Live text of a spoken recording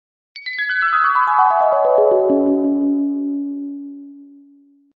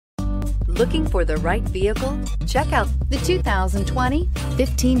Looking for the right vehicle? Check out the 2020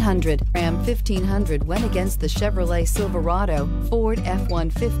 1500. Ram 1500 went against the Chevrolet Silverado, Ford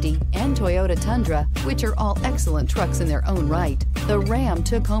F-150, and Toyota Tundra, which are all excellent trucks in their own right. The Ram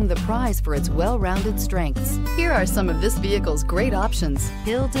took home the prize for its well-rounded strengths. Here are some of this vehicle's great options: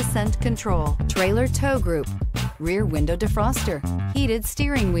 hill descent control, trailer tow group, rear window defroster, heated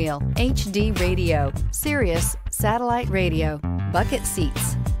steering wheel, HD radio, Sirius satellite radio, bucket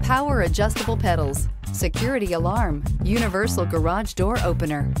seats, power adjustable pedals, security alarm, universal garage door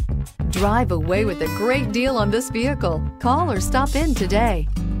opener. Drive away with a great deal on this vehicle. Call or stop in today.